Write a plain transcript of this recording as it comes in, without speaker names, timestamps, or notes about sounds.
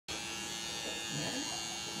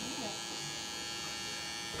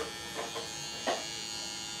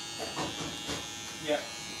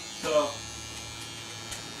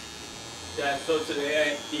Yeah, so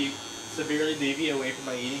today I severely deviate away from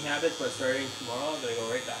my eating habits, but starting tomorrow, I'm gonna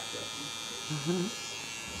go right back to it.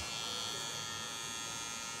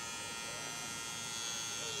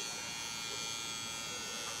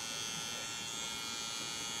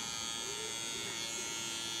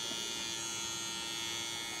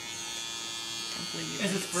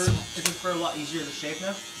 Is it for a lot easier to shape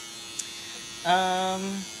now?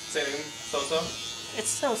 Same, so-so? It's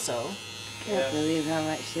so-so. Can't believe how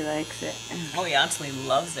much she likes it. Oh, he absolutely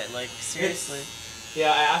loves it. Like, seriously.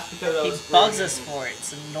 Yeah, I asked because I was He bugs us for it.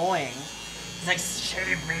 It's annoying. He's like,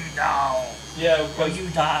 shave me now. Yeah, or you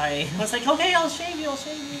die. I was like, okay, I'll shave you,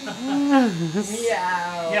 Meow.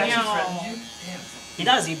 Yeah, Meow. threatened you? Damn. He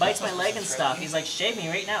does. He bites my leg and stuff. He's like, shave me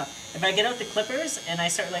right now. If I get out the clippers and I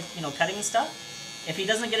start, like, you know, cutting and stuff, if he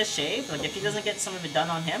doesn't get a shave, like, if he doesn't get some of it done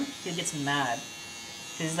on him, he gets mad.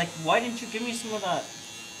 He's like, why didn't you give me some of that?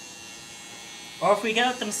 Or if we get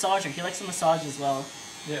out the massager, he likes the massage as well.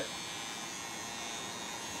 Yeah.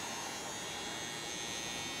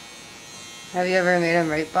 Have you ever made him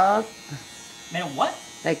right bald? Made him what?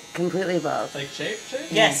 Like completely bald. Like shape?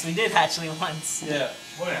 Yes, we did actually once. Yeah.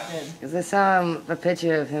 Oh yeah. Because I saw a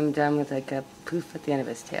picture of him done with like a poof at the end of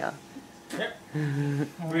his tail. Yep.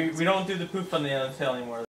 we don't do the poof on the end of the tail anymore.